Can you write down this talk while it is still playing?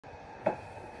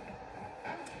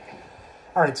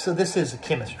All right, so this is a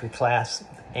chemistry class,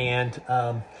 and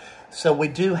so we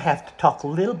do have to talk a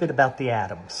little bit about the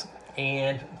atoms.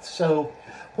 And so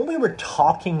when we were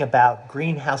talking about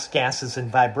greenhouse gases and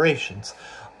vibrations,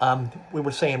 we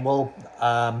were saying, well,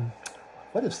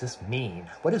 what does this mean?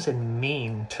 What does it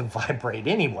mean to vibrate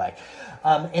anyway?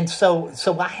 And so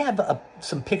I have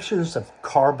some pictures of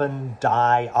carbon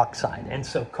dioxide. And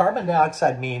so carbon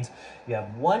dioxide means you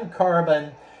have one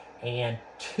carbon and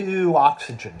two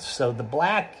oxygens. So the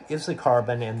black is the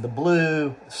carbon and the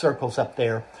blue circles up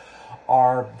there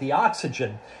are the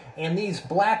oxygen. And these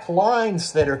black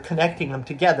lines that are connecting them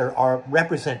together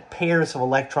represent pairs of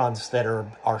electrons that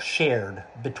are shared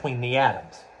between the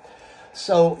atoms.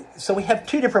 So we have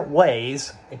two different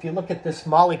ways. If you look at this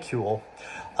molecule,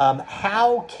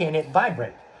 how can it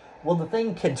vibrate? Well, the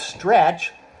thing can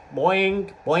stretch,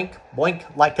 boing, boink, boink,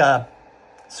 like a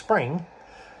spring,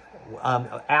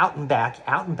 out and back,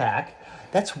 out and back.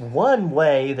 That's one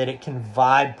way that it can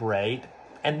vibrate.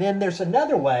 And then there's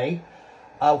another way,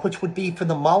 which would be for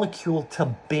the molecule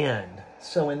to bend.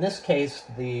 So in this case,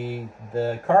 the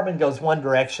carbon goes one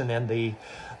direction and the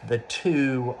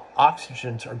two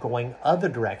oxygens are going other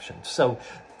directions. So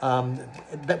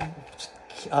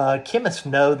chemists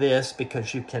know this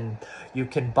because you can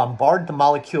bombard the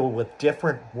molecule with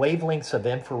different wavelengths of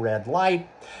infrared light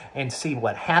and see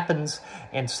what happens.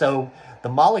 And so the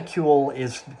molecule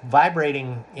is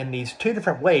vibrating in these two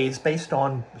different ways based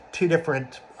on two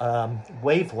different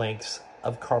wavelengths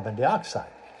of carbon dioxide.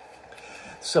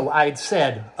 So I'd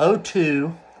said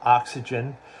O2,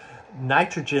 oxygen,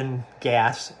 nitrogen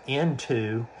gas,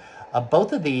 N2,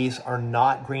 both of these are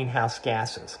not greenhouse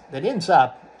gases. It ends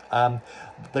up,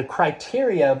 the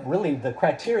criteria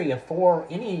for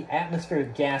any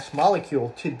atmospheric gas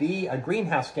molecule to be a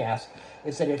greenhouse gas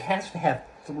is that it has to have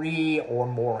 3 or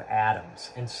more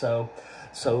atoms. And so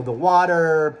the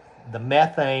water, the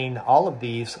methane, all of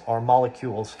these are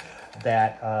molecules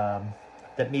that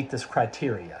meet this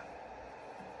criteria.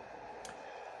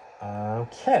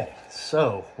 Okay,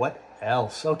 so what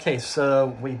else? Okay,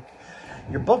 so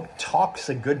your book talks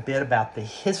a good bit about the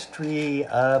history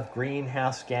of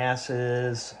greenhouse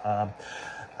gases.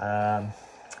 Let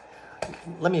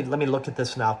me look at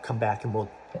this and I'll come back and we'll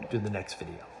do the next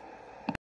video.